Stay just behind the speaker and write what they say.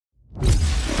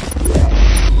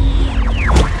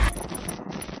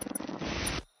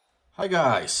Hi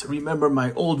guys, remember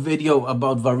my old video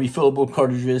about the refillable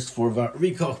cartridges for the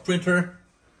Ricoh printer?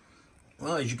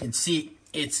 Well, as you can see,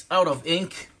 it's out of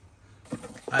ink.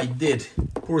 I did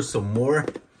pour some more,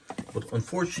 but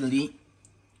unfortunately,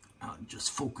 I'll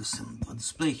just focus on the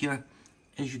display here.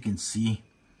 As you can see,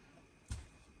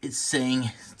 it's saying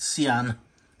cyan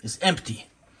is empty.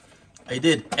 I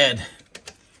did add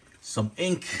some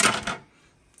ink.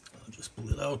 I'll just pull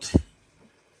it out.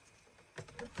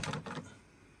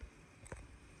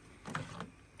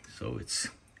 So it's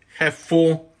half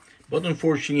full, but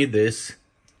unfortunately this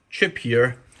chip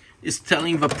here is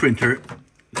telling the printer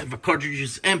that the cartridge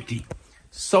is empty.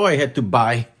 So I had to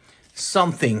buy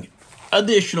something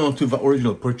additional to the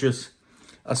original purchase,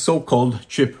 a so-called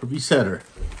chip resetter.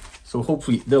 So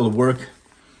hopefully that'll work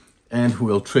and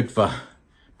we'll trick the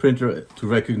printer to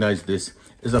recognize this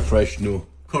as a fresh new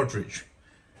cartridge.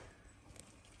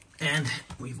 And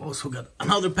we've also got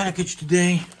another package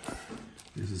today.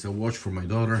 This is a watch for my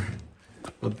daughter,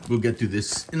 but we'll get to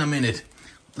this in a minute.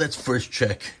 Let's first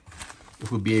check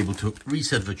if we'll be able to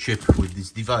reset the chip with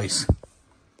this device.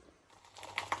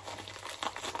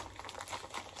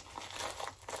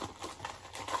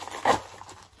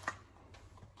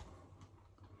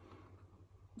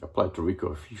 Apply to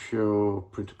Ricoh official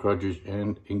printer cartridge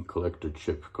and ink collector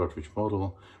chip cartridge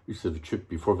model. Reset the chip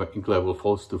before the ink level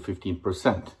falls to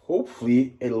 15%.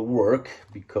 Hopefully it'll work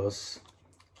because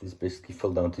this basically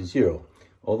fell down to 0.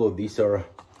 Although these are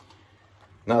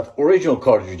not original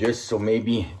cartridges, so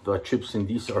maybe the chips in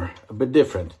these are a bit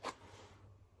different.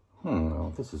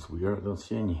 Well, this is weird. I don't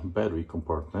see any battery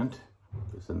compartment.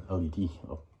 There's an LED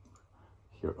up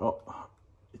here. Oh,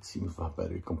 it seems the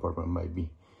battery compartment might be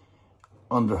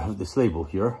under this label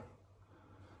here.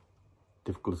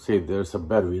 Difficult to say if there's a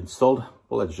battery installed,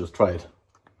 but let's just try it.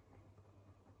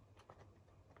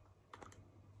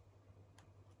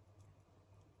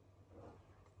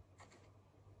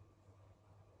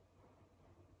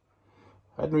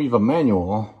 I didn't read the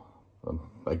manual.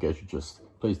 I guess you just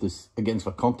place this against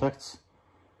the contacts.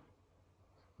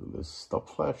 Will this stop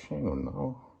flashing or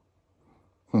no?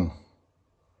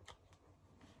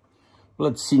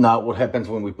 Let's see now what happens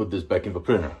when we put this back in the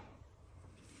printer.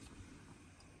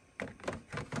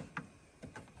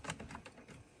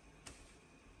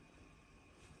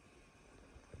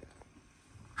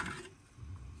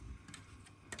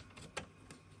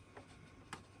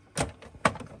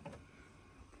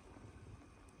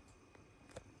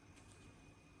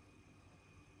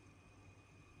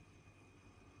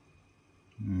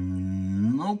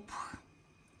 Nope,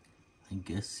 I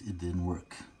guess it didn't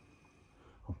work.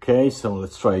 Okay, so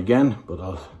let's try again, but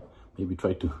I'll maybe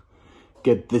try to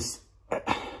get this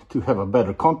to have a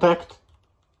better contact.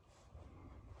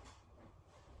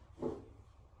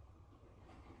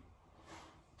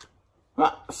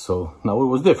 So now it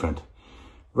was different.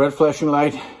 Red flashing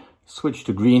light, switch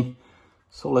to green.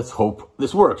 So let's hope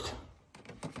this worked.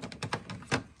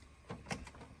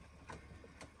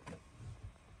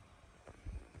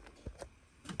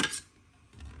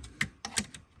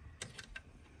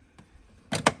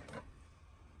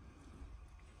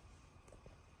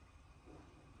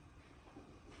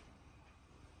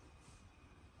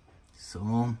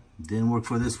 So, didn't work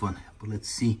for this one, but let's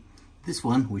see this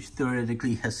one, which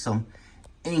theoretically has some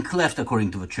ink left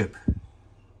according to the chip.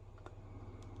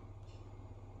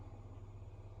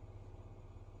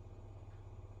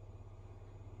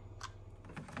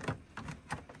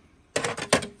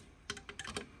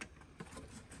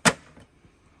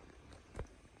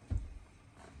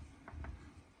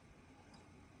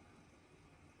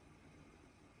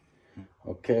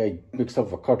 Okay, mixed up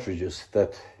the cartridges.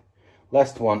 That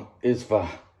last one is the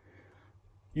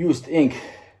used ink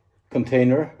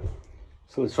container.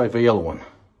 So let's try the yellow one.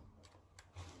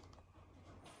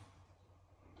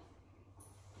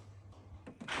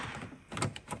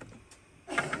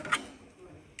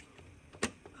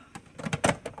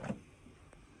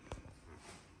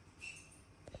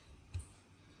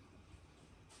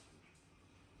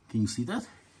 Can you see that?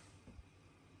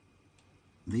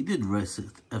 They did reset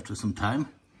after some time.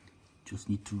 Just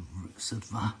need to set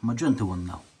the magenta one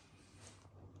now.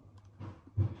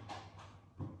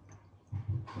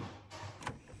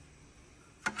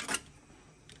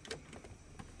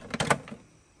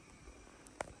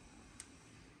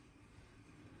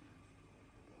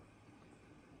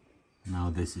 Now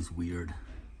this is weird.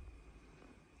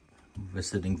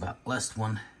 Resetting that last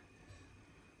one.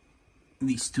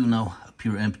 These two now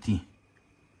appear empty.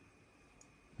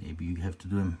 Maybe you have to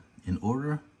do them in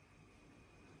order.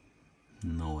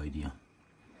 No idea.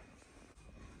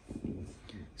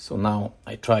 So now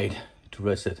I tried to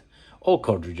reset all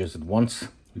cartridges at once,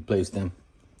 replace them,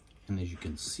 and as you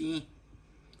can see,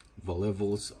 The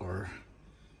levels are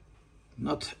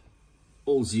not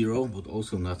all zero, but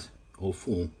also not all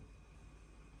full.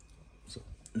 So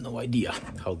no idea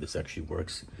how this actually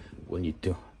works. We'll need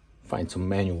to find some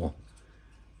manual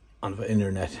on the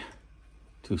internet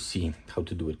to see how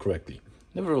to do it correctly.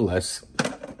 Nevertheless,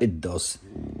 it does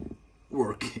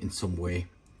work in some way,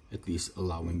 at least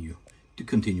allowing you to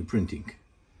continue printing.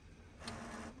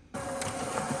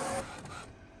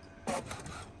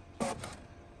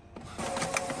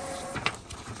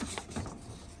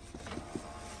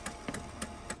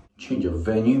 Change of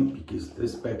venue, because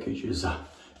this package is a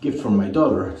gift from my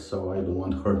daughter, so I don't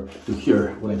want her to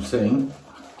hear what I'm saying.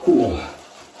 Cool.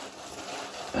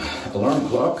 Alarm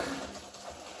clock.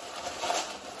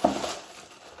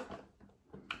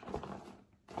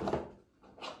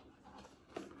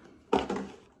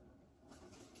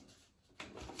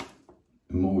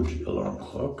 Emoji alarm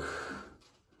clock.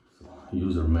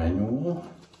 User manual.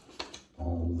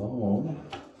 Although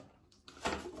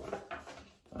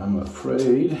I'm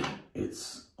afraid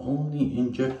it's only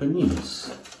in Japanese,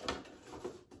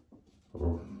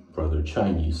 or rather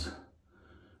Chinese.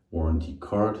 Warranty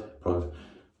card, but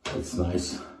it's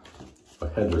nice. The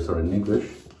headers are in English,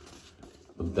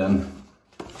 but then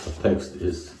the text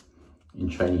is in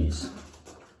Chinese.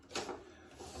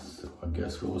 So I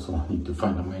guess we also need to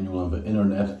find a manual on the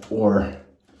internet, or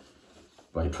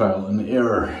by trial and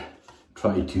error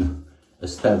try to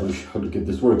establish how to get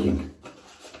this working.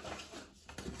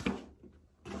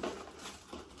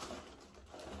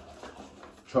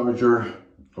 Charger,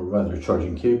 or rather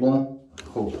charging cable.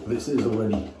 Hope this is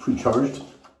already pre-charged.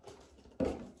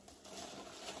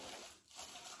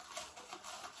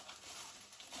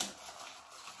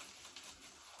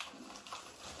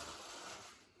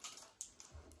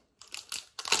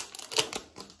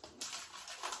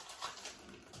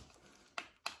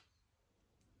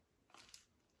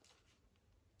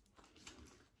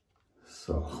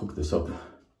 So hook this up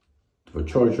to a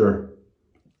charger,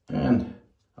 and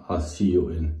I'll see you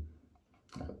in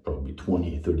probably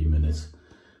 20-30 minutes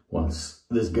once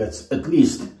this gets at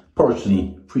least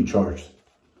partially pre-charged.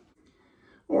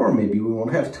 Or maybe we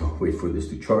won't have to wait for this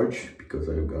to charge, because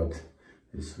I've got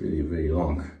this really very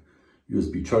long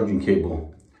USB charging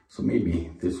cable. So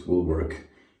maybe this will work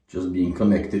just being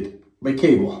connected by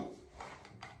cable.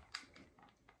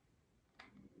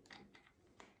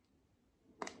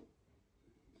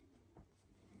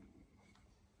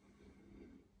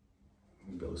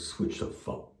 Maybe I'll switch off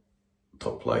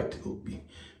top light, it will be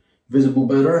visible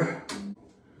better.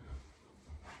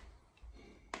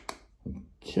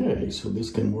 Okay, so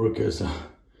this can work as a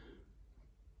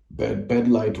bed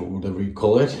light, or whatever you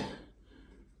call it.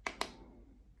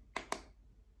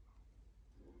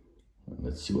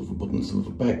 Let's see what the buttons on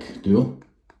the back do.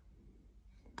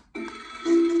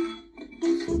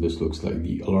 So this looks like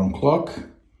the alarm clock.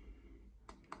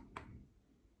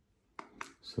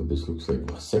 So this looks like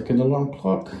the second alarm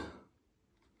clock.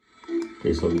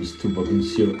 Okay, so these two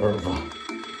buttons here are the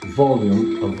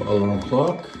volume of the alarm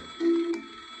clock.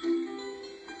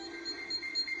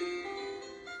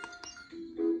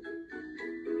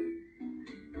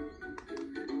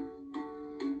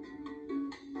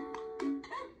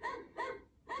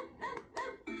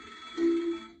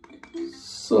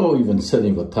 So even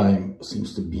setting the time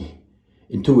seems to be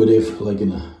intuitive, like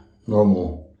in a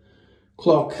normal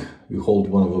clock. You hold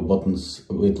one of the buttons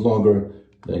a bit longer,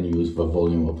 then use the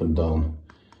volume up and down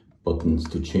buttons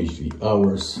to change the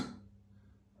hours.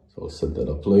 So I'll set that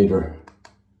up later.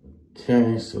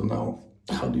 Okay, so now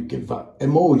how do you get the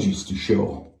emojis to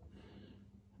show?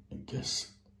 I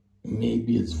guess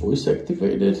maybe it's voice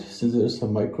activated, since there's a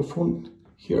microphone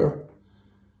here.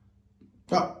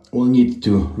 We'll need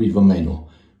to read the manual.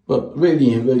 But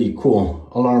really, really cool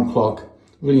alarm clock,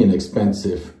 really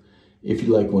inexpensive. If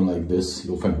you like one like this,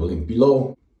 you'll find the link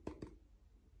below.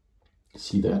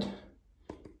 See that?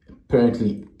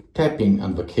 Apparently tapping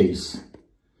on the case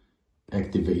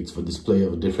activates the display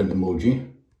of a different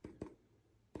emoji.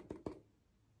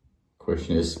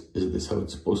 Question is this how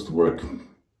it's supposed to work?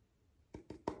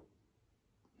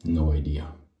 No idea.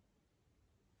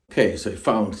 Okay, so I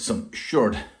found some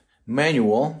short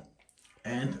manual,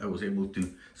 and I was able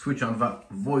to switch on the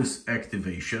voice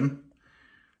activation,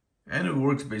 and it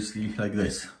works basically like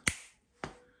this.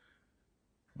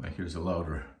 Well, here's a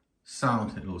louder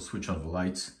sound. It will switch on the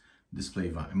lights, display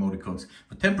the emoticons.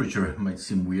 The temperature might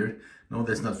seem weird. No,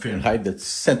 that's not Fahrenheit, that's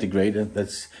centigrade, and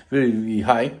that's really, really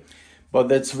high. But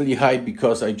that's really high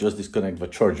because I just disconnect the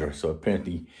charger. So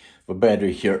apparently the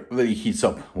battery here really heats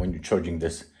up when you're charging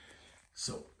this.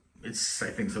 So it's, I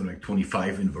think, something like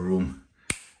 25 in the room.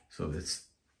 So that's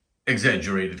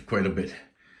exaggerated quite a bit.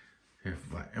 We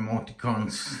have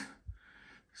emoticons.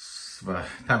 The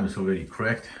time is already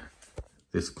correct.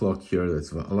 This clock here,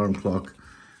 that's the alarm clock.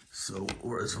 So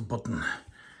where is the button?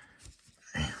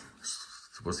 I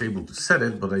was able to set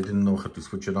it, but I didn't know how to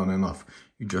switch it on and off.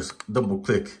 You just double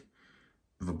click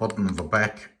the button on the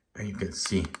back and you can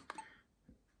see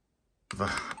the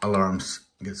alarms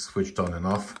get switched on and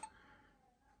off.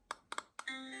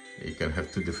 You can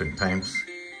have two different times.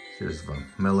 Here's the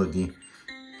melody.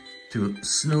 To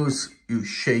snooze, you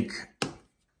shake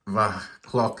the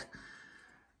clock.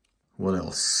 What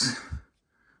else?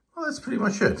 Well, that's pretty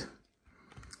much it.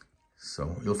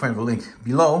 So you'll find the link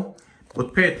below.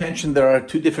 But pay attention, there are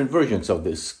two different versions of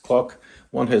this clock.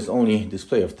 One has only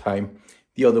display of time.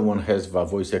 The other one has the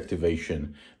voice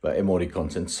activation, the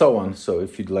emoticons, and so on. So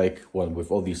if you'd like one with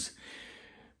all these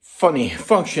funny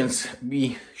functions,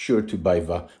 be sure to buy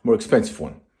the more expensive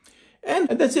one. And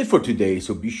that's it for today.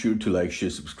 So be sure to like,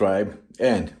 share, subscribe,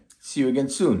 and see you again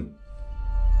soon.